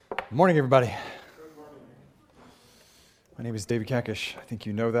Good morning, everybody. My name is David Kakish. I think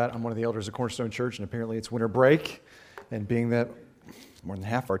you know that. I'm one of the elders of Cornerstone Church, and apparently it's winter break. And being that more than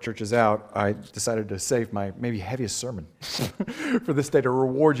half our church is out, I decided to save my maybe heaviest sermon for this day to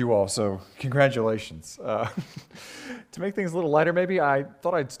reward you all. So congratulations. To make things a little lighter, maybe, I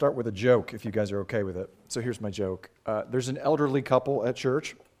thought I'd start with a joke, if you guys are okay with it. So here's my joke. There's an elderly couple at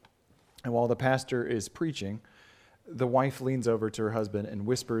church, and while the pastor is preaching, the wife leans over to her husband and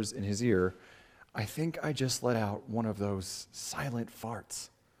whispers in his ear, "I think I just let out one of those silent farts.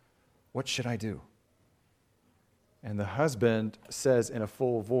 What should I do?" And the husband says in a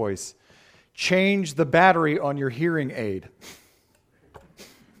full voice, "Change the battery on your hearing aid."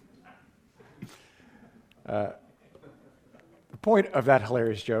 The point of that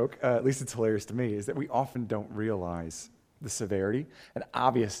hilarious joke, at least it's hilarious to me, is that we often don't realize the severity and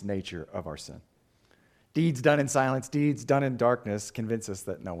obvious nature of our sin. Deeds done in silence, deeds done in darkness convince us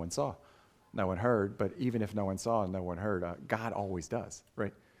that no one saw, no one heard, but even if no one saw and no one heard, God always does,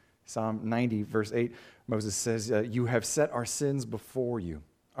 right? Psalm 90, verse 8, Moses says, "You have set our sins before you.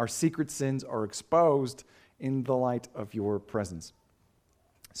 Our secret sins are exposed in the light of your presence."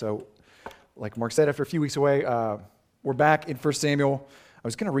 So, like Mark said, after a few weeks away, we're back in 1 Samuel. I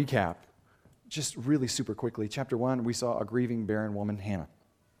was going to recap just really super quickly. Chapter 1, we saw a grieving barren woman, Hannah.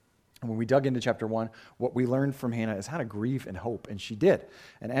 And when we dug into chapter 1, what we learned from Hannah is how to grieve and hope, and she did.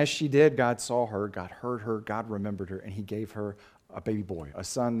 And as she did, God saw her, God heard her, God remembered her, and he gave her a baby boy, a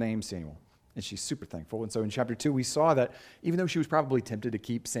son named Samuel. And she's super thankful. And so in chapter 2, we saw that even though she was probably tempted to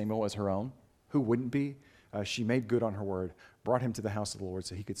keep Samuel as her own, who wouldn't be? She made good on her word, brought him to the house of the Lord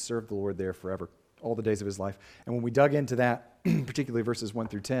so he could serve the Lord there forever, all the days of his life. And when we dug into that, particularly verses 1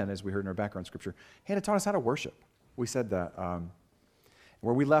 through 10, as we heard in our background scripture, Hannah taught us how to worship. We said that.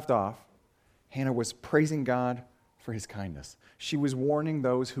 Where we left off, Hannah was praising God for his kindness. She was warning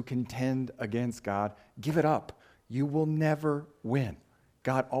those who contend against God, give it up. You will never win.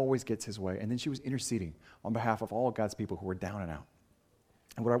 God always gets his way. And then she was interceding on behalf of all of God's people who were down and out.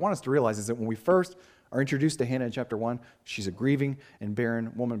 And what I want us to realize is that when we first are introduced to Hannah in chapter 1, she's a grieving and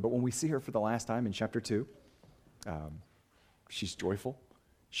barren woman. But when we see her for the last time in chapter 2, she's joyful.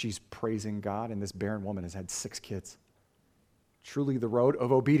 She's praising God. And this barren woman has had 6 kids. Truly, the road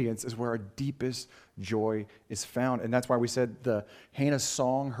of obedience is where our deepest joy is found. And that's why we said the Hannah's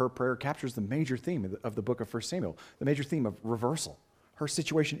song, her prayer, captures the major theme of the book of 1 Samuel, the major theme of reversal. Her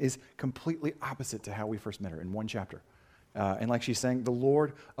situation is completely opposite to how we first met her in one chapter. And like she's saying, the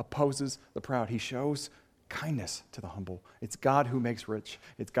Lord opposes the proud. He shows kindness to the humble. It's God who makes rich.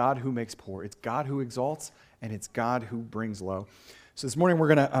 It's God who makes poor. It's God who exalts, and it's God who brings low. So this morning we're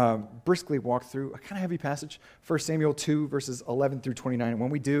going to briskly walk through a kind of heavy passage, 1 Samuel 2, verses 11 through 29. And when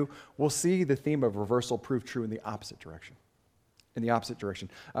we do, we'll see the theme of reversal prove true in the opposite direction. In the opposite direction.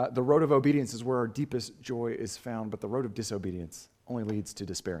 The road of obedience is where our deepest joy is found, but the road of disobedience only leads to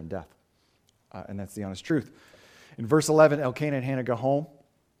despair and death. And that's the honest truth. In verse 11, Elkanah and Hannah go home.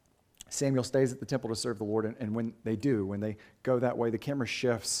 Samuel stays at the temple to serve the Lord. And when they go that way, the camera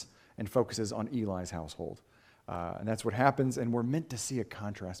shifts and focuses on Eli's household. And that's what happens, and we're meant to see a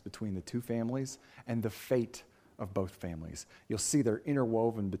contrast between the two families and the fate of both families. You'll see they're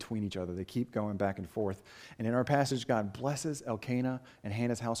interwoven between each other. They keep going back and forth. And in our passage, God blesses Elkanah and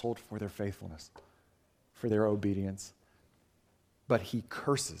Hannah's household for their faithfulness, for their obedience. But he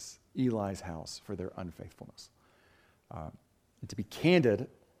curses Eli's house for their unfaithfulness. And to be candid,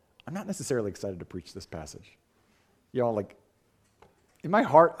 I'm not necessarily excited to preach this passage. Y'all, in my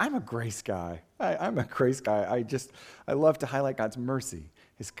heart, I'm a grace guy. I'm a grace guy. I love to highlight God's mercy,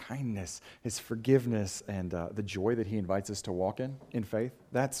 his kindness, his forgiveness, and the joy that he invites us to walk in faith.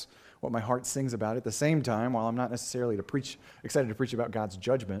 That's what my heart sings about. At the same time, while I'm not necessarily excited to preach about God's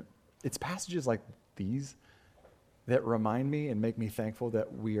judgment, it's passages like these that remind me and make me thankful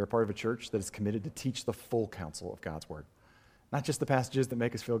that we are part of a church that is committed to teach the full counsel of God's word. Not just the passages that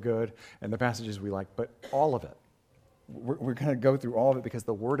make us feel good and the passages we like, but all of it. We're going to go through all of it because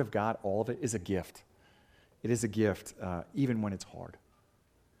the Word of God, all of it, is a gift. It is a gift, even when it's hard.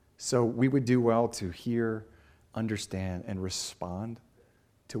 So we would do well to hear, understand, and respond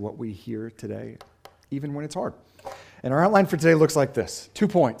to what we hear today, even when it's hard. And our outline for today looks like this. 2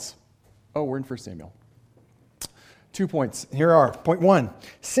 points. Oh, we're in 1 Samuel. 2 points. Here are. Point 1,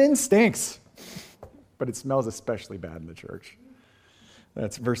 sin stinks, but it smells especially bad in the church.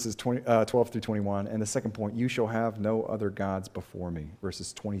 That's verses 12 through 21. And the second point, you shall have no other gods before me,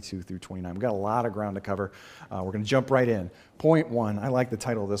 verses 22 through 29. We've got a lot of ground to cover. We're going to jump right in. Point 1, I like the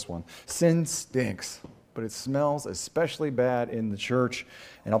title of this one. Sin stinks, but it smells especially bad in the church.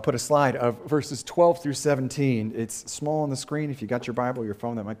 And I'll put a slide of verses 12 through 17. It's small on the screen. If you got your Bible or your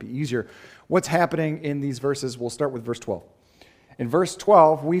phone, that might be easier. What's happening in these verses? We'll start with verse 12. In verse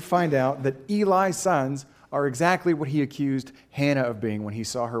 12, we find out that Eli's sons are exactly what he accused Hannah of being when he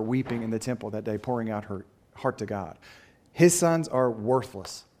saw her weeping in the temple that day, pouring out her heart to God. His sons are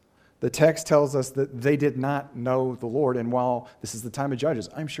worthless. The text tells us that they did not know the Lord, and while this is the time of Judges,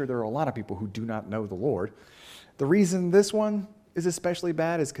 I'm sure there are a lot of people who do not know the Lord. The reason this one is especially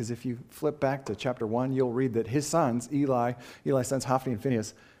bad is because if you flip back to chapter 1, you'll read that his sons, Eli's sons Hophni and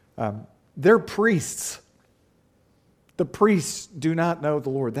Phinehas, they're priests. The priests do not know the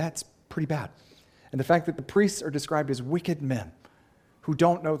Lord. That's pretty bad. And the fact that the priests are described as wicked men who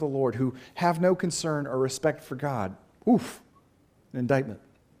don't know the Lord, who have no concern or respect for God, oof, an indictment.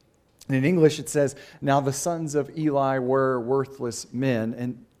 And in English, it says, now the sons of Eli were worthless men.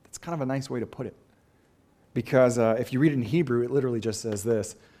 And it's kind of a nice way to put it. Because if you read it in Hebrew, it literally just says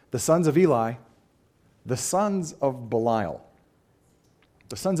this: the sons of Eli, the sons of Belial.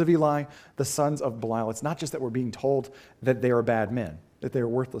 The sons of Eli, the sons of Belial. It's not just that we're being told that they are bad men, that they are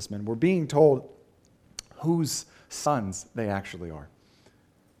worthless men. We're being told whose sons they actually are.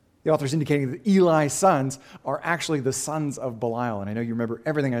 The author's indicating that Eli's sons are actually the sons of Belial. And I know you remember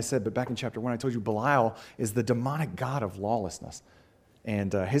everything I said, but back in chapter 1, I told you Belial is the demonic god of lawlessness.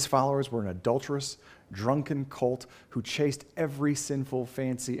 And his followers were an adulterous, drunken cult who chased every sinful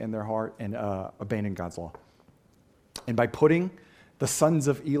fancy in their heart and abandoned God's law. And by putting the sons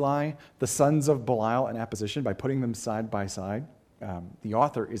of Eli, the sons of Belial in opposition, by putting them side by side, the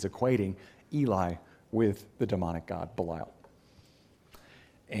author is equating Eli with the demonic god Belial.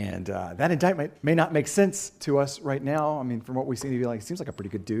 And that indictment may not make sense to us right now. I mean, from what we see, Eli seems like a pretty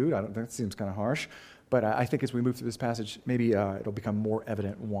good dude. That seems kind of harsh. But I think as we move through this passage, maybe it'll become more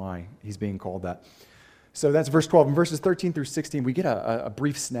evident why he's being called that. So that's verse 12. In verses 13 through 16, we get a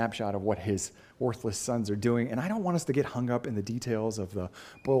brief snapshot of what his worthless sons are doing. And I don't want us to get hung up in the details of the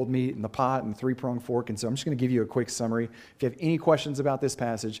boiled meat and the pot and the three-pronged fork. And so I'm just going to give you a quick summary. If you have any questions about this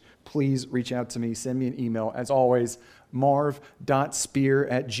passage, please reach out to me. Send me an email. As always,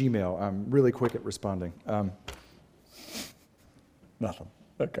 marv.spear@gmail. I'm really quick at responding. Nothing.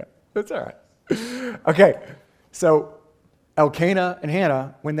 Okay. That's all right. Okay. So Elkanah and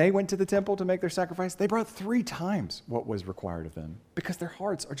Hannah, when they went to the temple to make their sacrifice, they brought 3 times what was required of them because their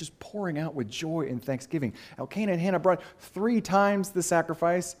hearts are just pouring out with joy and thanksgiving. Elkanah and Hannah brought 3 times the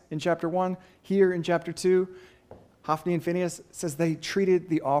sacrifice in chapter 1. Here in chapter 2, Hophni and Phinehas says they treated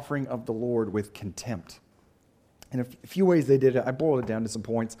the offering of the Lord with contempt. And a few ways they did it. I boiled it down to some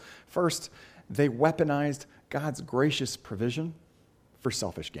points. First, they weaponized God's gracious provision for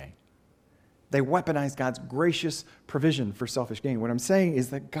selfish gain. They weaponized God's gracious provision for selfish gain. What I'm saying is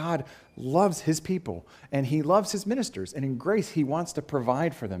that God loves his people and he loves his ministers. And in grace, he wants to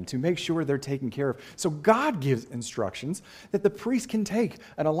provide for them to make sure they're taken care of. So God gives instructions that the priest can take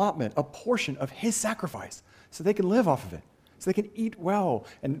an allotment, a portion of his sacrifice so they can live off of it, so they can eat well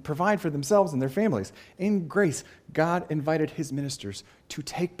and provide for themselves and their families. In grace, God invited his ministers to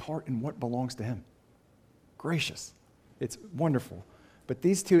take part in what belongs to him. Gracious. It's wonderful. But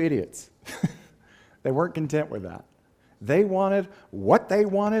these 2 idiots, they weren't content with that. They wanted what they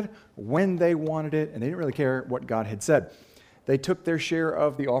wanted, when they wanted it, and they didn't really care what God had said. They took their share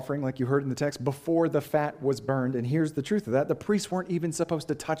of the offering, like you heard in the text, before the fat was burned. And here's the truth of that. The priests weren't even supposed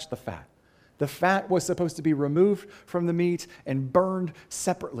to touch the fat. The fat was supposed to be removed from the meat and burned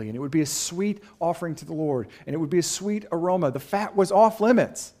separately. And it would be a sweet offering to the Lord. And it would be a sweet aroma. The fat was off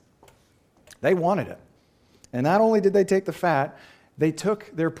limits. They wanted it. And not only did they take the fat, they took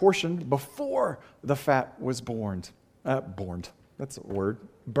their portion before the fat was burned. That's a word.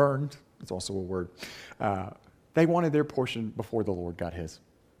 Burned. It's also a word. They wanted their portion before the Lord got his.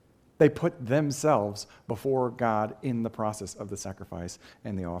 They put themselves before God in the process of the sacrifice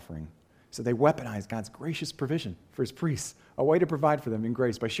and the offering. So they weaponized God's gracious provision for his priests, a way to provide for them in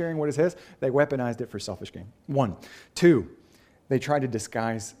grace. By sharing what is his, they weaponized it for selfish gain. 1. 2, they tried to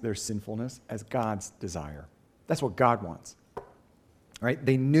disguise their sinfulness as God's desire. That's what God wants. Right?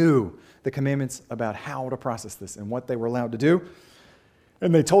 They knew the commandments about how to process this and what they were allowed to do.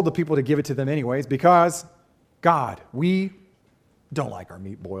 And they told the people to give it to them anyways because God, we don't like our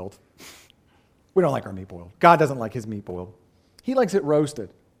meat boiled. We don't like our meat boiled. God doesn't like his meat boiled. He likes it roasted.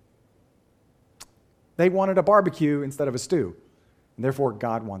 They wanted a barbecue instead of a stew. And therefore,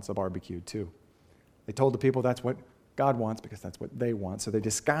 God wants a barbecue too. They told the people that's what God wants because that's what they want. So they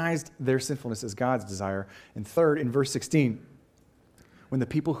disguised their sinfulness as God's desire. And third, in verse 16, when the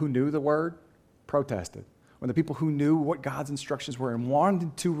people who knew the word protested, when the people who knew what God's instructions were and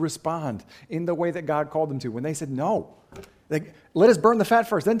wanted to respond in the way that God called them to, when they said, no, like, let us burn the fat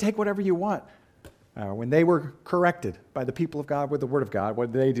first, then take whatever you want. When they were corrected by the people of God with the word of God,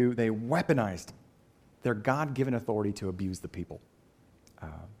 what did they do? They weaponized their God-given authority to abuse the people.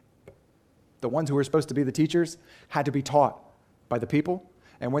 The ones who were supposed to be the teachers had to be taught by the people.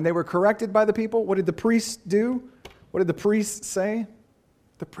 And when they were corrected by the people, what did the priests do? What did the priests say?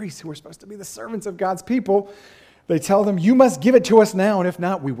 The priests, who were supposed to be the servants of God's people, they tell them, you must give it to us now, and if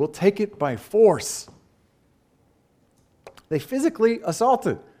not, we will take it by force. They physically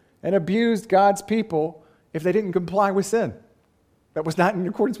assaulted and abused God's people if they didn't comply with sin. That was not in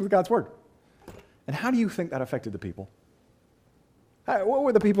accordance with God's word. And how do you think that affected the people? What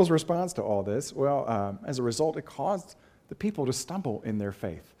were the people's response to all this? Well, as a result, it caused the people to stumble in their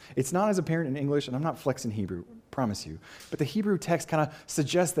faith. It's not as apparent in English, and I'm not flexing Hebrew, promise you, but the Hebrew text kind of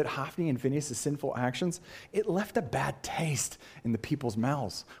suggests that Hophni and Phinehas' sinful actions, it left a bad taste in the people's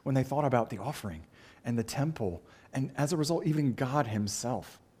mouths when they thought about the offering and the temple, and as a result, even God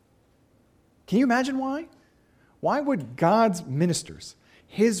himself. Can you imagine why? Why would God's ministers,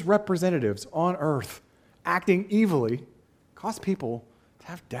 his representatives on earth, acting evilly, cause people to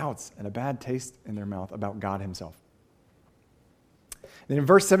have doubts and a bad taste in their mouth about God himself? Then in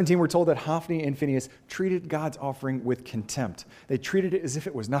verse 17, we're told that Hophni and Phinehas treated God's offering with contempt. They treated it as if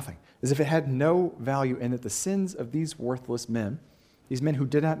it was nothing, as if it had no value, and that the sins of these worthless men, these men who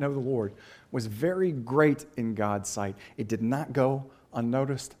did not know the Lord, was very great in God's sight. It did not go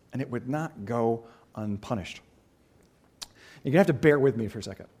unnoticed, and it would not go unpunished. You're going to have to bear with me for a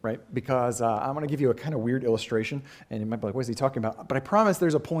second, right? Because I'm going to give you a kind of weird illustration, and you might be like, what is he talking about? But I promise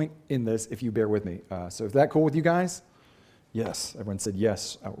there's a point in this if you bear with me. So is that cool with you guys? Yes. Everyone said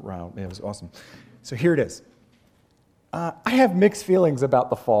yes. Oh, wow. It was awesome. So here it is. I have mixed feelings about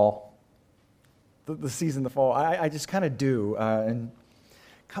the fall, the season, the fall. I just kind of do. And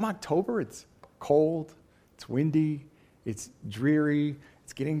come October, it's cold, it's windy, it's dreary,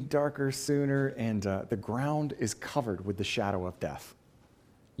 it's getting darker sooner, and the ground is covered with the shadow of death.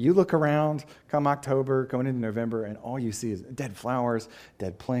 You look around come October, going into November, and all you see is dead flowers,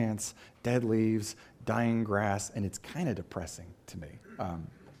 dead plants, dead leaves, dying grass, and it's kind of depressing to me.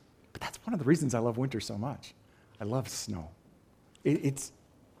 But that's one of the reasons I love winter so much. I love snow. It's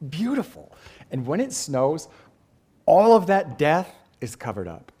beautiful. And when it snows, all of that death is covered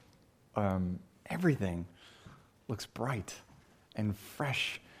up. Everything looks bright and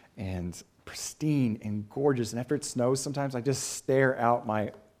fresh and pristine and gorgeous. And after it snows, sometimes I just stare out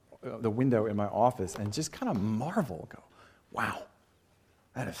the window in my office and just kind of marvel, go, wow,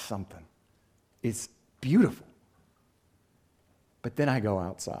 that is something. It's beautiful. But then I go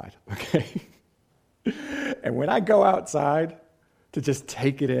outside, okay? And when I go outside to just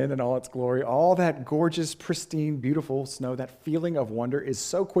take it in all its glory, all that gorgeous, pristine, beautiful snow, that feeling of wonder is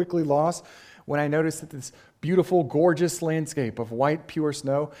so quickly lost when I notice that this beautiful, gorgeous landscape of white, pure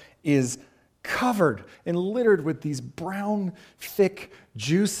snow is covered and littered with these brown, thick,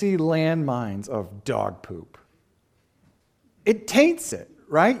 juicy landmines of dog poop. It taints it,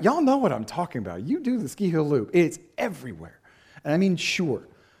 right? Y'all know what I'm talking about. You do the Ski Hill Loop. It's everywhere. And I mean, sure,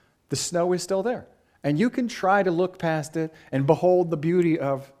 the snow is still there. And you can try to look past it and behold the beauty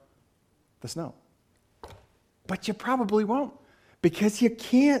of the snow. But you probably won't, because you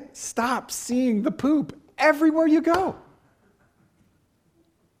can't stop seeing the poop everywhere you go.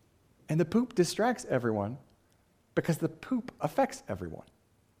 And the poop distracts everyone because the poop affects everyone.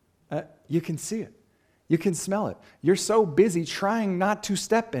 You can see it. You can smell it. You're so busy trying not to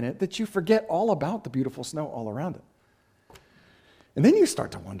step in it that you forget all about the beautiful snow all around it. And then you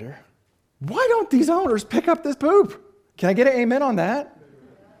start to wonder, why don't these owners pick up this poop? Can I get an amen on that?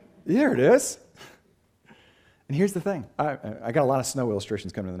 There it is. And here's the thing. I got a lot of snow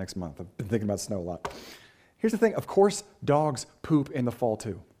illustrations coming in the next month. I've been thinking about snow a lot. Here's the thing. Of course, dogs poop in the fall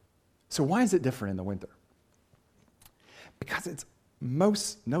too. So why is it different in the winter? Because it's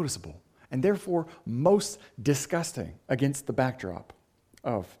most noticeable and therefore most disgusting against the backdrop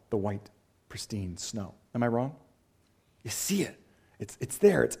of the white, pristine snow. Am I wrong? You see it. It's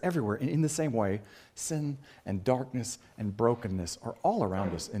there. It's everywhere. And in the same way, sin and darkness and brokenness are all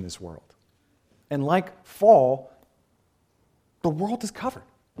around us in this world. And like fall, the world is covered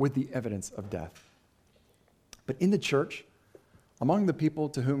with the evidence of death. But in the church, among the people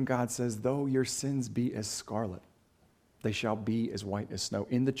to whom God says, though your sins be as scarlet, they shall be as white as snow.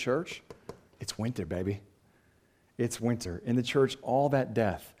 In the church, it's winter, baby. It's winter. In the church, all that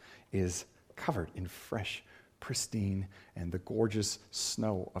death is covered in fresh, pristine, and the gorgeous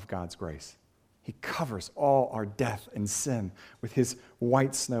snow of God's grace. He covers all our death and sin with his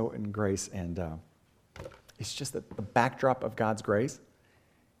white snow and grace, and It's just that the backdrop of God's grace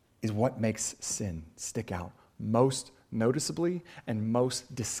is what makes sin stick out most noticeably and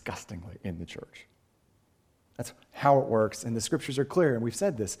most disgustingly in the church. That's how it works, and the scriptures are clear, and we've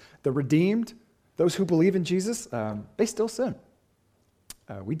said this. The redeemed, those who believe in Jesus, they still sin.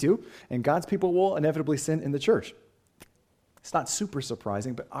 We do, and God's people will inevitably sin in the church. It's not super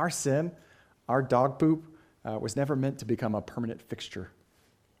surprising, but our sin, our dog poop, was never meant to become a permanent fixture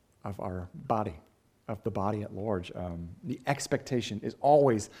of our body, of the body at large. The expectation is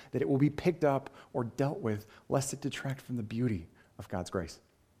always that it will be picked up or dealt with, lest it detract from the beauty of God's grace.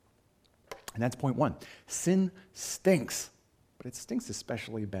 And that's point one. Sin stinks, but it stinks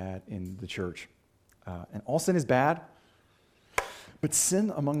especially bad in the church. And all sin is bad, but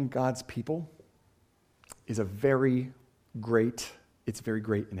sin among God's people is very great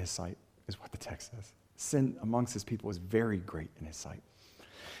in his sight, is what the text says. Sin amongst his people is very great in his sight.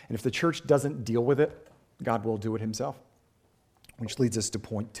 And if the church doesn't deal with it, God will do it himself. Which leads us to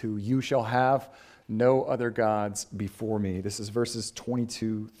point two. You shall have no other gods before me. This is verses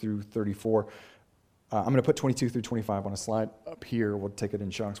 22 through 34. I'm going to put 22 through 25 on a slide up here. We'll take it in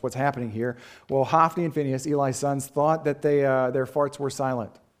chunks. What's happening here? Well, Hophni and Phinehas, Eli's sons, thought that their farts were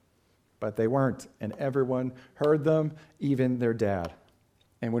silent, but they weren't, and everyone heard them, even their dad.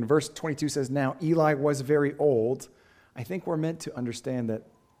 And when verse 22 says, now Eli was very old, I think we're meant to understand that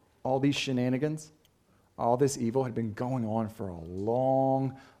all these shenanigans, all this evil had been going on for a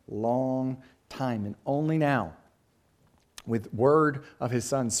long, long time. And only now, with word of his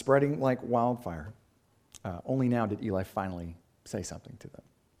son spreading like wildfire, only now did Eli finally say something to them.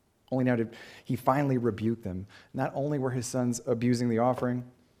 Only now did he finally rebuke them. Not only were his sons abusing the offering,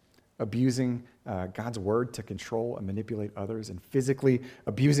 abusing God's word to control and manipulate others, and physically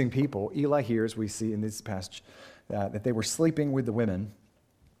abusing people, Eli hears, we see in this passage, that they were sleeping with the women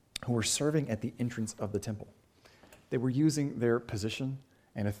who were serving at the entrance of the temple. They were using their position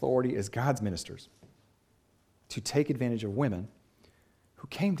and authority as God's ministers to take advantage of women who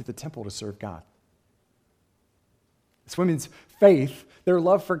came to the temple to serve God. This women's faith, their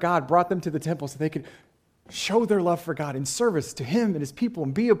love for God, brought them to the temple so they could show their love for God in service to him and his people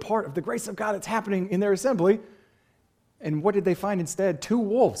and be a part of the grace of God that's happening in their assembly. And what did they find instead? Two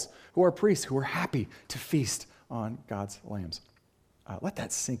wolves who are priests who are happy to feast on God's lambs. Let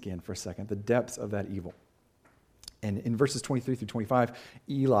that sink in for a second, the depths of that evil. And in verses 23 through 25,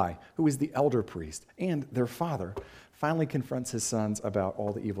 Eli, who is the elder priest and their father, finally confronts his sons about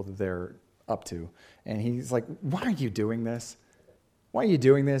all the evil that they're up to. And he's like, why are you doing this? Why are you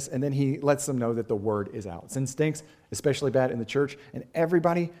doing this? And then he lets them know that the word is out. Sin stinks, especially bad in the church, and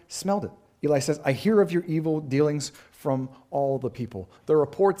everybody smelled it. Eli says, I hear of your evil dealings from all the people. The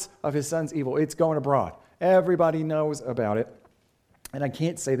reports of his son's evil, it's going abroad. Everybody knows about it. And I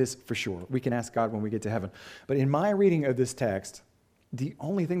can't say this for sure. We can ask God when we get to heaven. But in my reading of this text, the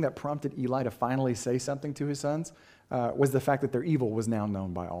only thing that prompted Eli to finally say something to his sons was the fact that their evil was now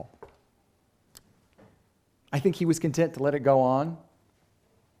known by all. I think he was content to let it go on.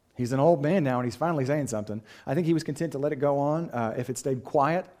 He's an old man now, and he's finally saying something. I think he was content to let it go on if it stayed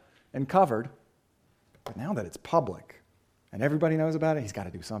quiet and covered. But now that it's public and everybody knows about it, he's got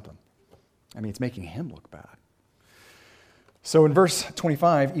to do something. I mean, it's making him look bad. So in verse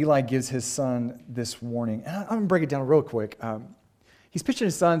 25, Eli gives his son this warning. And I'm going to break it down real quick. He's pitching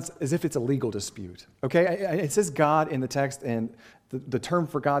his sons as if it's a legal dispute. Okay, it says God in the text, and the term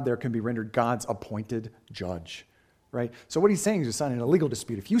for God there can be rendered God's appointed judge, right? So what he's saying is, son, in a legal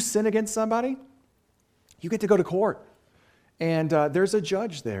dispute, if you sin against somebody, you get to go to court. And there's a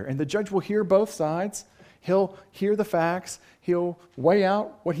judge there, and the judge will hear both sides. He'll hear the facts. He'll weigh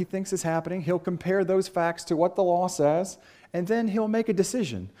out what he thinks is happening. He'll compare those facts to what the law says. And then he'll make a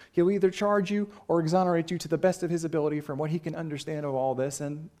decision. He'll either charge you or exonerate you to the best of his ability from what he can understand of all this,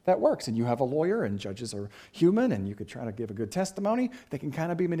 and that works. And you have a lawyer, and judges are human, and you could try to give a good testimony. They can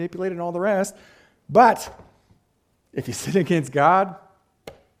kind of be manipulated and all the rest. But if you sin against God,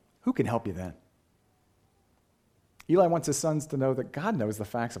 who can help you then? Eli wants his sons to know that God knows the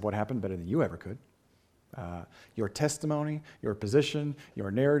facts of what happened better than you ever could. Your testimony, your position,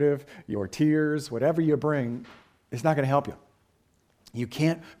 your narrative, your tears, whatever you bring, it's not going to help you. You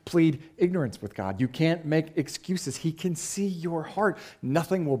can't plead ignorance with God. You can't make excuses. He can see your heart.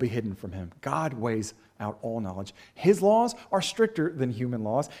 Nothing will be hidden from him. God weighs out all knowledge. His laws are stricter than human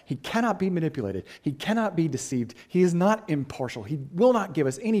laws. He cannot be manipulated. He cannot be deceived. He is not impartial. He will not give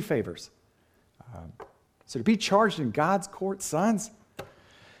us any favors. So to be charged in God's court, sons,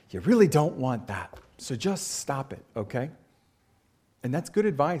 you really don't want that. So just stop it, okay? And that's good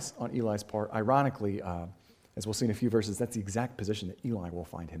advice on Eli's part. Ironically, as we'll see in a few verses, that's the exact position that Eli will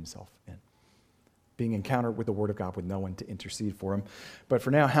find himself in. being encountered with the word of God with no one to intercede for him. But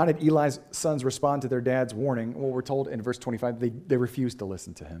for now, how did Eli's sons respond to their dad's warning? Well, we're told in verse 25, they refused to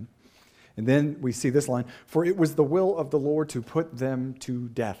listen to him. And then we see this line, for it was the will of the Lord to put them to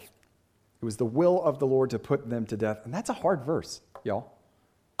death. It was the will of the Lord to put them to death. And that's a hard verse, y'all.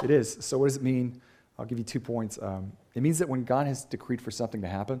 It is. So what does it mean? I'll give you 2 points. It means that when God has decreed for something to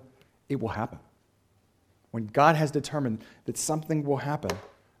happen, it will happen. When God has determined that something will happen,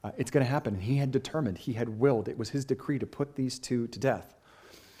 it's going to happen. And he had determined, he had willed, it was his decree to put these two to death.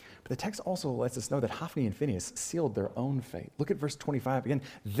 But the text also lets us know that Hophni and Phinehas sealed their own fate. Look at verse 25 again.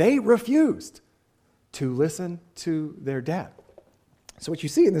 They refused to listen to their dad. So what you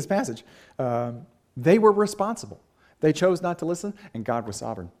see in this passage, they were responsible. They chose not to listen, and God was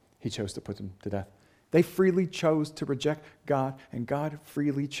sovereign. He chose to put them to death. They freely chose to reject God, and God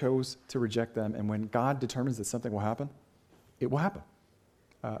freely chose to reject them. And when God determines that something will happen, it will happen.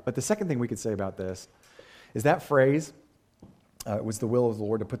 But the second thing we could say about this is that phrase, it was the will of the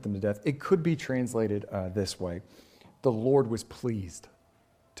Lord to put them to death. It could be translated this way. The Lord was pleased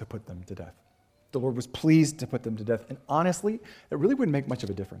to put them to death. The Lord was pleased to put them to death. And honestly, it really wouldn't make much of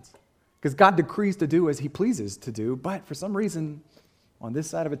a difference. Because God decrees to do as he pleases to do, but for some reason, on this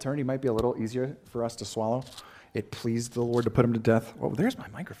side of eternity, it might be a little easier for us to swallow. It pleased the Lord to put him to death. Oh, there's my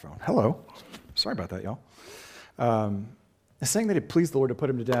microphone. Hello. Sorry about that, y'all. Saying that it pleased the Lord to put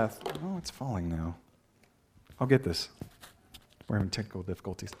him to death, oh, it's falling now. I'll get this. We're having technical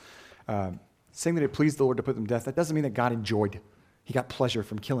difficulties. Saying that it pleased the Lord to put them to death, that doesn't mean that God enjoyed. He got pleasure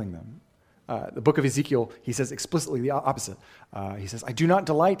from killing them. The book of Ezekiel, he says explicitly the opposite. He says, I do not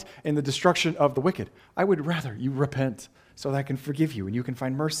delight in the destruction of the wicked. I would rather you repent so that I can forgive you and you can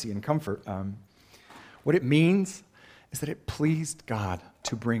find mercy and comfort. What it means is that it pleased God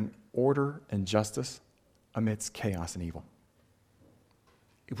to bring order and justice amidst chaos and evil.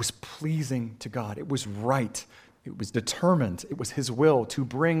 It was pleasing to God. It was right. It was determined. It was his will to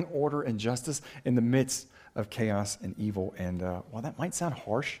bring order and justice in the midst of chaos and evil. And while that might sound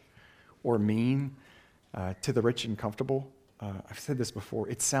harsh or mean to the rich and comfortable, I've said this before,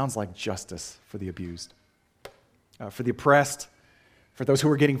 it sounds like justice for the abused, for the oppressed, for those who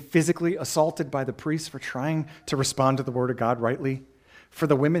are getting physically assaulted by the priests for trying to respond to the word of God rightly, for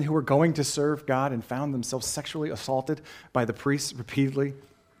the women who were going to serve God and found themselves sexually assaulted by the priests repeatedly,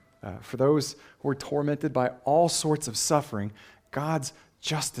 for those who are tormented by all sorts of suffering. God's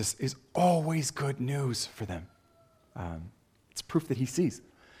justice is always good news for them. It's proof that he sees,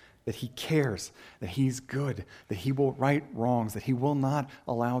 that he cares, that he's good, that he will right wrongs, that he will not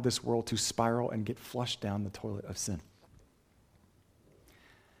allow this world to spiral and get flushed down the toilet of sin.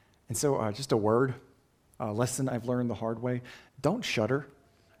 And so just a word, a lesson I've learned the hard way. Don't shudder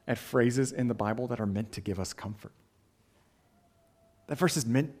at phrases in the Bible that are meant to give us comfort. That verse is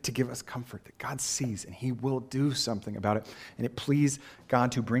meant to give us comfort that God sees and he will do something about it. And it pleased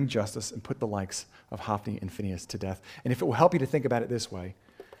God to bring justice and put the likes of Hophni and Phinehas to death. And if it will help you to think about it this way,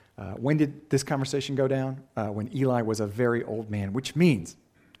 when did this conversation go down? When Eli was a very old man, which means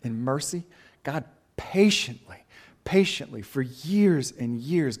in mercy, God patiently, for years and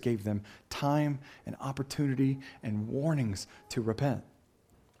years gave them time and opportunity and warnings to repent.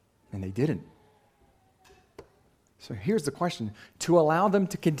 And they didn't. So here's the question. To allow them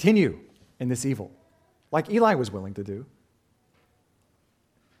to continue in this evil, like Eli was willing to do,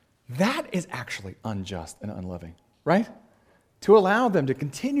 that is actually unjust and unloving, right? To allow them to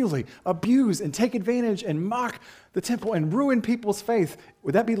continually abuse and take advantage and mock the temple and ruin people's faith,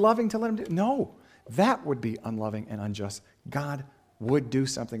 would that be loving to let them do? No, that would be unloving and unjust. God would do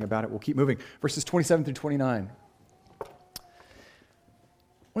something about it. We'll keep moving. Verses 27 through 29.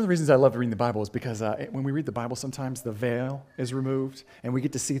 One of the reasons I love reading the Bible is because when we read the Bible, sometimes the veil is removed and we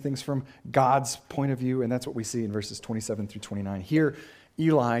get to see things from God's point of view, and that's what we see in verses 27 through 29. Here,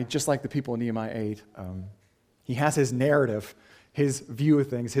 Eli, just like the people in Nehemiah 8, he has his narrative, his view of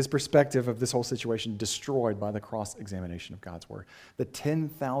things, his perspective of this whole situation destroyed by the cross-examination of God's word. The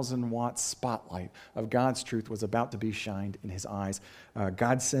 10,000-watt spotlight of God's truth was about to be shined in his eyes.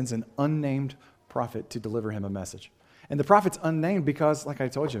 God sends an unnamed prophet to deliver him a message. And the prophet's unnamed because, like I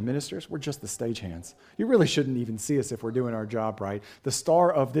told you, ministers, we're just the stagehands. You really shouldn't even see us if we're doing our job right. The star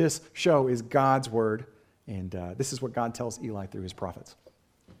of this show is God's word, and this is what God tells Eli through his prophets.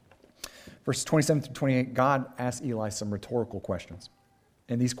 Verses 27 through 28, God asks Eli some rhetorical questions.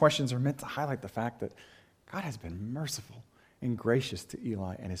 And these questions are meant to highlight the fact that God has been merciful and gracious to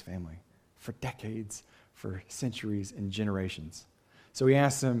Eli and his family for decades, for centuries, and generations. So he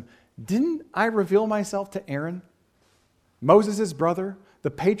asks him, didn't I reveal myself to Aaron, Moses' brother, the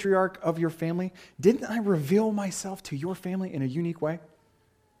patriarch of your family? Didn't I reveal myself to your family in a unique way?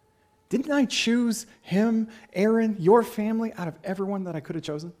 Didn't I choose him, Aaron, your family, out of everyone that I could have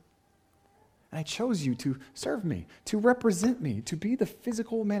chosen? And I chose you to serve me, to represent me, to be the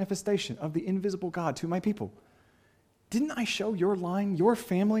physical manifestation of the invisible God to my people. Didn't I show your line, your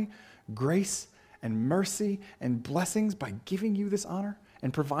family, grace and mercy and blessings by giving you this honor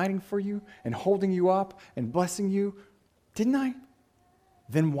and providing for you and holding you up and blessing you? Didn't I?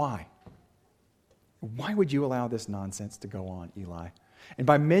 Then why? Why would you allow this nonsense to go on, Eli? And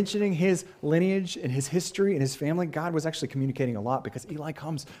by mentioning his lineage and his history and his family, God was actually communicating a lot, because Eli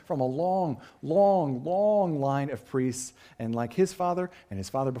comes from a long, long, long line of priests. And like his father and his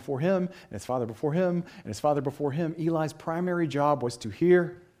father before him and his father before him and his father before him, Eli's primary job was to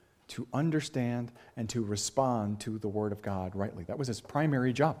hear, to understand, and to respond to the word of God rightly. That was his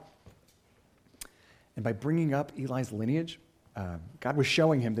primary job. And by bringing up Eli's lineage, God was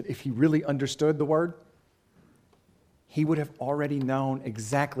showing him that if he really understood the word, he would have already known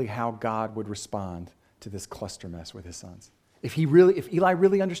exactly how God would respond to this cluster mess with his sons. If Eli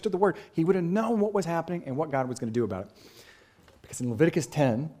really understood the word, he would have known what was happening and what God was going to do about it. Because in Leviticus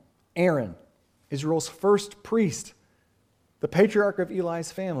 10, Aaron, Israel's first priest, the patriarch of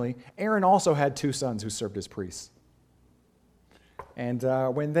Eli's family, Aaron also had 2 sons who served as priests. And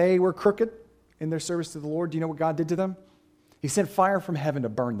when they were crooked in their service to the Lord, do you know what God did to them? He sent fire from heaven to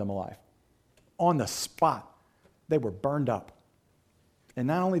burn them alive. On the spot, they were burned up. And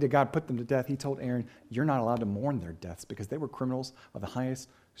not only did God put them to death, he told Aaron, you're not allowed to mourn their deaths, because they were criminals of the highest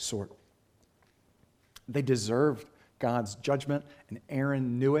sort. They deserved God's judgment, and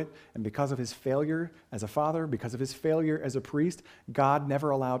Aaron knew it. And because of his failure as a father, because of his failure as a priest, God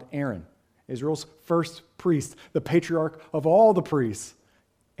never allowed Aaron, Israel's first priest, the patriarch of all the priests,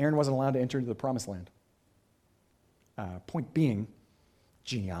 Aaron wasn't allowed to enter into the promised land. Point being,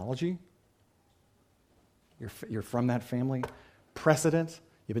 genealogy, you're from that family, precedent,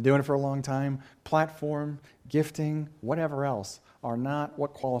 you've been doing it for a long time, platform, gifting, whatever else, are not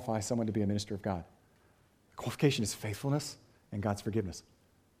what qualifies someone to be a minister of God. The qualification is faithfulness and God's forgiveness.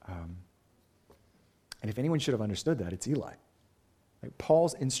 And if anyone should have understood that, it's Eli. Like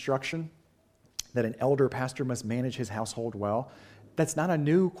Paul's instruction that an elder pastor must manage his household well, that's not a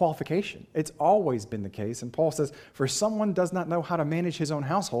new qualification. It's always been the case. And Paul says, for someone does not know how to manage his own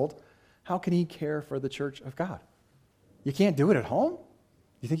household, how can he care for the church of God? You can't do it at home?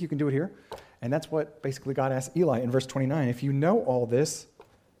 You think you can do it here? And that's what basically God asked Eli in verse 29. If you know all this,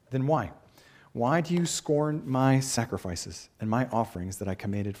 then why? Why do you scorn my sacrifices and my offerings that I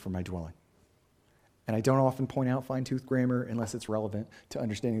commanded for my dwelling? And I don't often point out fine-tooth grammar unless it's relevant to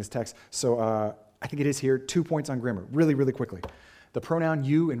understanding this text. So I think it is here. 2 points on grammar, really, really quickly. The pronoun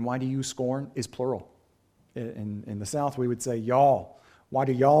you and why do you scorn is plural. In the South, we would say y'all. Why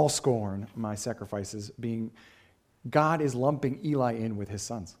do y'all scorn my sacrifices? God is lumping Eli in with his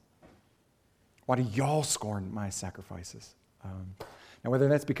sons. Why do y'all scorn my sacrifices? Now, whether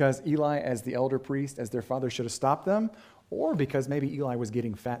that's because Eli, as the elder priest, as their father, should have stopped them, or because maybe Eli was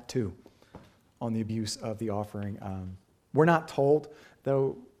getting fat too on the abuse of the offering. We're not told,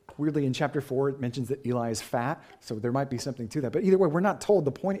 though weirdly in chapter 4 it mentions that Eli is fat, so there might be something to that. But either way, we're not told.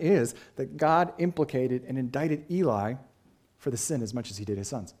 The point is that God implicated and indicted Eli for the sin as much as he did his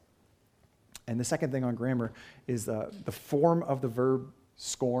sons. And the second thing on grammar is the form of the verb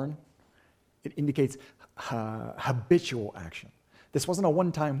scorn. It indicates habitual action. This wasn't a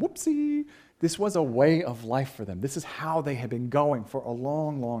one-time whoopsie. This was a way of life for them. This is how they had been going for a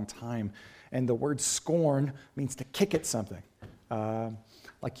long, long time. And the word scorn means to kick at something.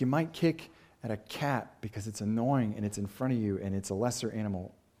 Like you might kick at a cat because it's annoying and it's in front of you and it's a lesser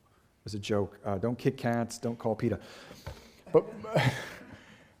animal. It was a joke. Don't kick cats. Don't call PETA.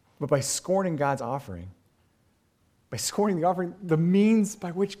 But by scorning God's offering, by scorning the offering, the means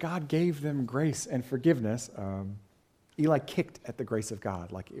by which God gave them grace and forgiveness, Eli kicked at the grace of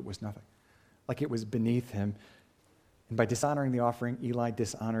God like it was nothing, like it was beneath him. And by dishonoring the offering, Eli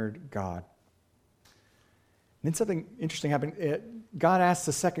dishonored God. And then something interesting happened. God asks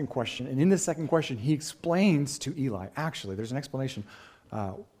a second question, and in the second question, he explains to Eli, actually, there's an explanation,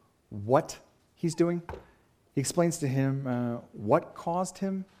 what he's doing. He explains to him what caused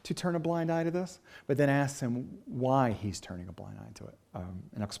him to turn a blind eye to this, but then asks him why he's turning a blind eye to it. And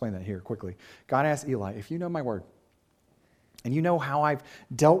I'll explain that here quickly. God asks Eli, if you know my word, and you know how I've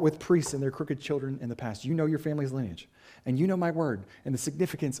dealt with priests and their crooked children in the past, you know your family's lineage, and you know my word and the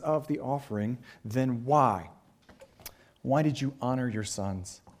significance of the offering, then why? Why did you honor your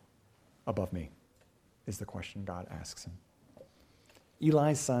sons above me? Is the question God asks him.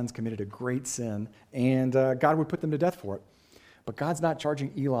 Eli's sons committed a great sin, and God would put them to death for it. But God's not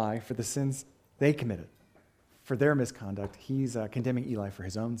charging Eli for the sins they committed, for their misconduct. He's condemning Eli for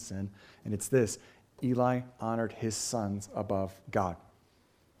his own sin, and it's this: Eli honored his sons above God.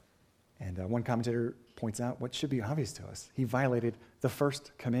 And one commentator points out what should be obvious to us. He violated the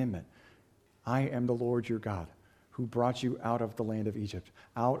first commandment. I am the Lord your God, who brought you out of the land of Egypt,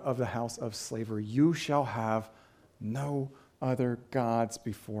 out of the house of slavery. You shall have no other gods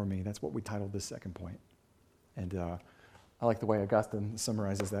before me. That's what we titled this second point. And I like the way Augustine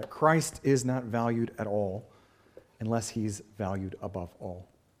summarizes that. Christ is not valued at all unless he's valued above all.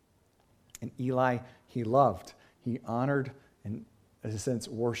 And Eli, he loved, he honored, and in a sense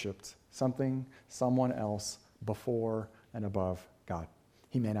worshipped someone else before and above God.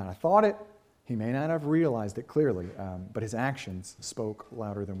 He may not have thought it, he may not have realized it clearly, but his actions spoke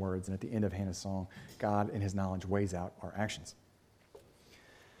louder than words. And at the end of Hannah's song, God in his knowledge weighs out our actions.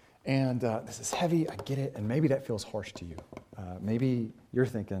 And this is heavy, I get it, and maybe that feels harsh to you. Maybe you're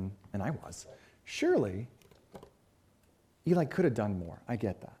thinking, and I was, surely Eli could have done more. I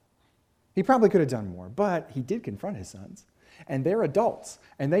get that. He probably could have done more, but he did confront his sons. And they're adults,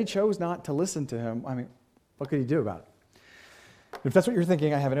 and they chose not to listen to him. I mean, what could he do about it? If that's what you're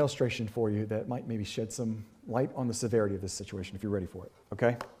thinking, I have an illustration for you that might maybe shed some light on the severity of this situation if you're ready for it,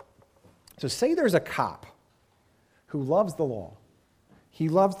 okay? So say there's a cop who loves the law. He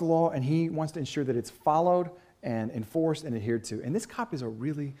loves the law, and he wants to ensure that it's followed and enforced and adhered to. And this cop is a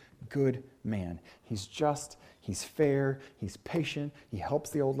really good man. He's just, he's fair, he's patient, he helps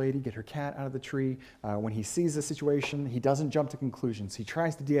the old lady get her cat out of the tree. When he sees a situation, he doesn't jump to conclusions. He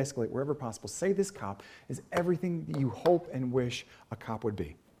tries to de-escalate wherever possible. Say this cop is everything that you hope and wish a cop would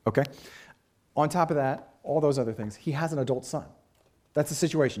be, okay? On top of that, all those other things, he has an adult son. That's the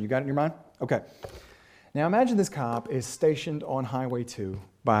situation. You got it in your mind? Okay. Now imagine this cop is stationed on Highway 2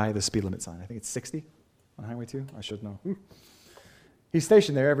 by the speed limit sign. I think it's 60 on Highway 2. I should know. He's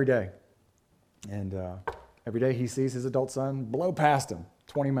stationed there every day. And every day he sees his adult son blow past him,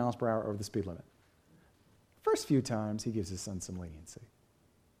 20 miles per hour over the speed limit. First few times, he gives his son some leniency,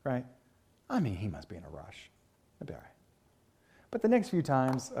 right? I mean, he must be in a rush. That'd be all right. But the next few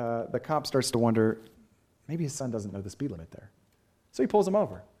times, the cop starts to wonder, maybe his son doesn't know the speed limit there. So he pulls him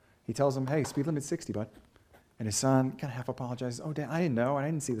over. He tells him, hey, speed limit's 60, bud. And his son kind of half apologizes. Oh, Dad, I didn't know. I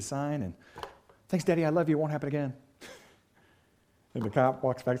didn't see the sign. And thanks, Daddy. I love you. It won't happen again. And the cop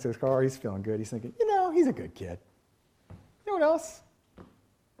walks back to his car. He's feeling good. He's thinking, he's a good kid. You know what else?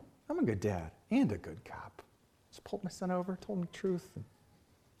 I'm a good dad and a good cop. Just pulled my son over, told him the truth. And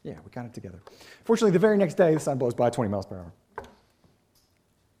yeah, we got it together. Fortunately, the very next day, the son blows by 20 miles per hour.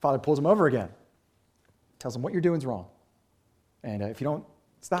 Father pulls him over again. Tells him what you're doing is wrong. And if you don't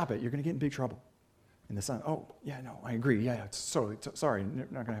stop it, you're going to get in big trouble. And the son, oh, yeah, no, I agree. Yeah, sorry,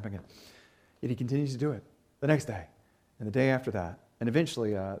 not going to happen again. Yet he continues to do it the next day and the day after that. And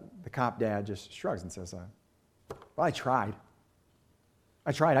eventually, the cop dad just shrugs and says, well, I tried.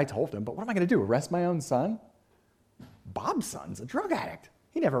 I told him, but what am I going to do, arrest my own son? Bob's son's a drug addict.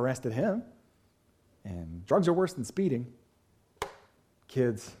 He never arrested him. And drugs are worse than speeding.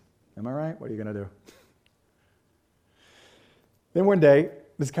 Kids, am I right? What are you going to do? Then one day,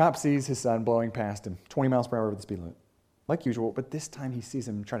 this cop sees his son blowing past him, 20 miles per hour over the speed limit, like usual, but this time he sees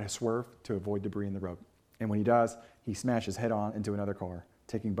him try to swerve to avoid debris in the road. And when he does, he smashes head-on into another car,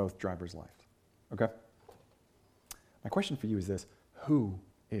 taking both drivers' lives. Okay? My question for you is this: who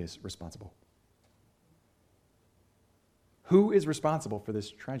is responsible? Who is responsible for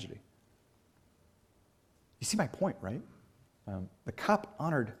this tragedy? You see my point, right? The cop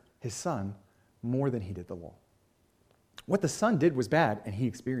honored his son more than he did the law. What the son did was bad, and he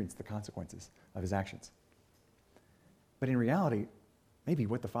experienced the consequences of his actions. But in reality, maybe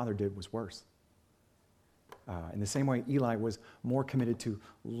what the father did was worse. In the same way, Eli was more committed to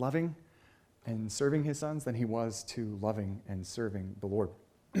loving and serving his sons than he was to loving and serving the Lord.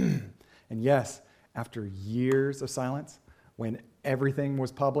 And yes, after years of silence, when everything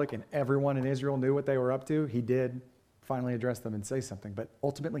was public and everyone in Israel knew what they were up to, he did finally address them and say something, but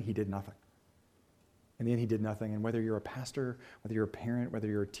ultimately he did nothing. In the end, he did nothing. And whether you're a pastor, whether you're a parent, whether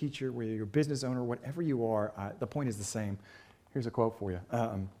you're a teacher, whether you're a business owner, whatever you are, the point is the same. Here's a quote for you.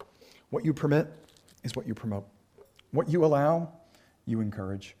 What you permit is what you promote. What you allow, you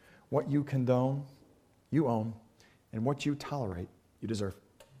encourage. What you condone, you own. And what you tolerate, you deserve.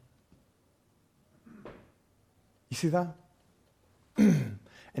 You see that? And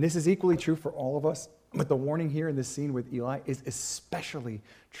this is equally true for all of us. But the warning here in this scene with Eli is especially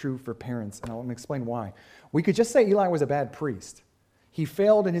true for parents, and I'll explain why. We could just say Eli was a bad priest. He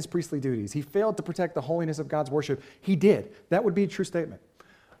failed in his priestly duties. He failed to protect the holiness of God's worship. He did. That would be a true statement.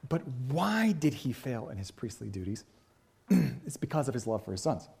 But why did he fail in his priestly duties? It's because of his love for his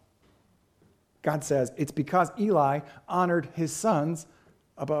sons. God says it's because Eli honored his sons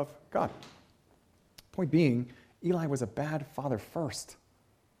above God. Point being, Eli was a bad father first.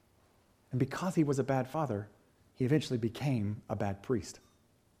 And because he was a bad father, he eventually became a bad priest.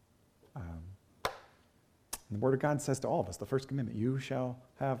 The Word of God says to all of us, the first commandment, you shall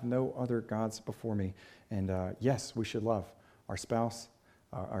have no other gods before me. And yes, we should love our spouse,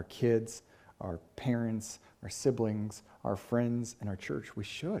 our kids, our parents, our siblings, our friends, and our church. We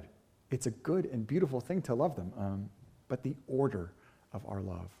should. It's a good and beautiful thing to love them. But the order of our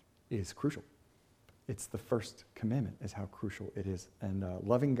love is crucial. It's the first commandment is how crucial it is. And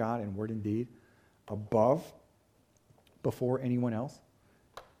loving God in word and deed before anyone else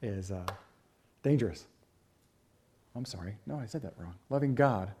is dangerous. I'm sorry. No, I said that wrong. Loving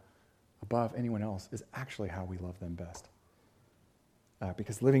God above anyone else is actually how we love them best.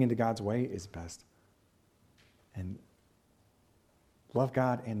 Because living into God's way is best. And love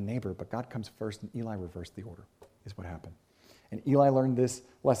God and neighbor, but God comes first, and Eli reversed the order, is what happened. And Eli learned this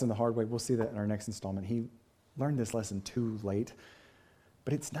lesson the hard way. We'll see that in our next installment. He learned this lesson too late,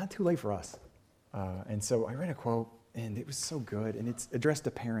 but it's not too late for us. And so I read a quote, and it was so good, and it's addressed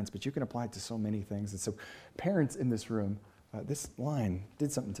to parents, but you can apply it to so many things. And so parents in this room, this line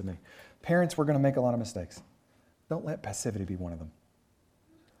did something to me. Parents, we're going to make a lot of mistakes. Don't let passivity be one of them.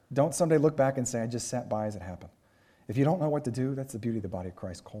 Don't someday look back and say, I just sat by as it happened. If you don't know what to do, that's the beauty of the body of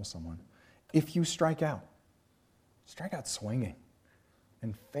Christ. Call someone. If you strike out swinging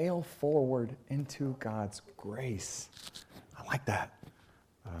and fail forward into God's grace. I like that.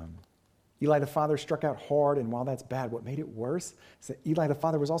 Eli the father struck out hard, and while that's bad, what made it worse is that Eli the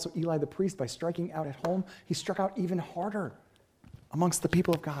father was also Eli the priest. By striking out at home, he struck out even harder amongst the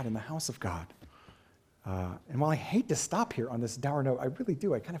people of God in the house of God. And while I hate to stop here on this dour note, I really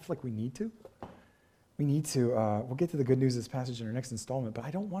do. I kind of feel like we need to. We'll get to the good news of this passage in our next installment, but I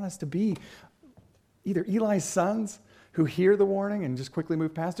don't want us to be either Eli's sons who hear the warning and just quickly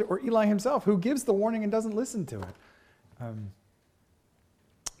move past it, or Eli himself who gives the warning and doesn't listen to it.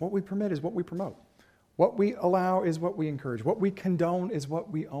 What we permit is what we promote. What we allow is what we encourage. What we condone is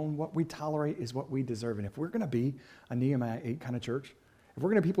what we own. What we tolerate is what we deserve. And if we're going to be a Nehemiah 8 kind of church, if we're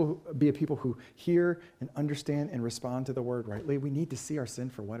going to be a people who hear and understand and respond to the word rightly, we need to see our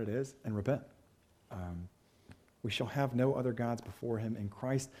sin for what it is and repent. We shall have no other gods before him, and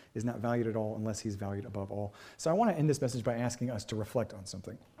Christ is not valued at all unless he's valued above all. So I want to end this message by asking us to reflect on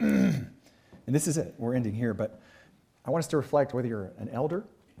something. And this is it. We're ending here, but I want us to reflect whether you're an elder,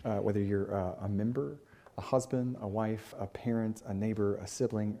 whether you're a member, a husband, a wife, a parent, a neighbor, a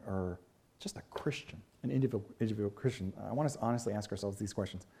sibling, or just a Christian, an individual Christian. I want us to honestly ask ourselves these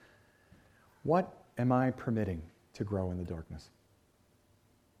questions. What am I permitting to grow in the darkness?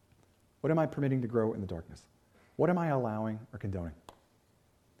 What am I permitting to grow in the darkness? What am I allowing or condoning?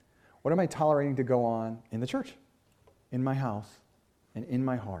 What am I tolerating to go on in the church, in my house, and in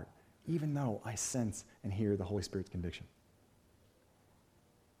my heart, even though I sense and hear the Holy Spirit's conviction?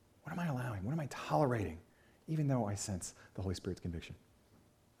 What am I allowing? What am I tolerating, even though I sense the Holy Spirit's conviction?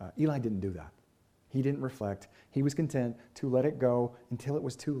 Eli didn't do that. He didn't reflect. He was content to let it go until it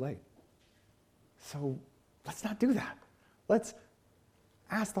was too late. So let's not do that. Let's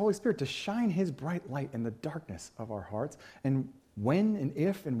ask the Holy Spirit to shine his bright light in the darkness of our hearts. And when and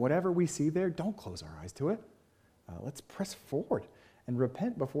if and whatever we see there, don't close our eyes to it. Let's press forward and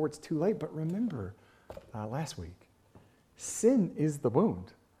repent before it's too late. But remember, last week, sin is the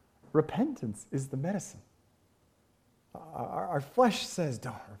wound. Repentance is the medicine. Our flesh says,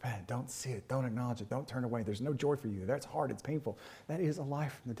 don't repent, don't see it, don't acknowledge it, don't turn away. There's no joy for you. That's hard, it's painful. That is a lie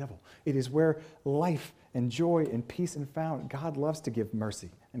from the devil. It is where life and joy and peace are found. God loves to give mercy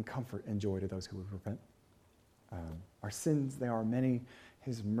and comfort and joy to those who would repent. Our sins, they are many.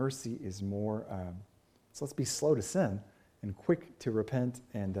 His mercy is more. So let's be slow to sin and quick to repent,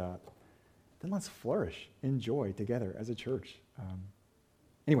 and then let's flourish in joy together as a church.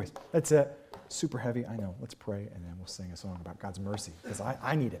 Anyways, that's it. Super heavy, I know. Let's pray, and then we'll sing a song about God's mercy, because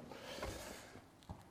I need it.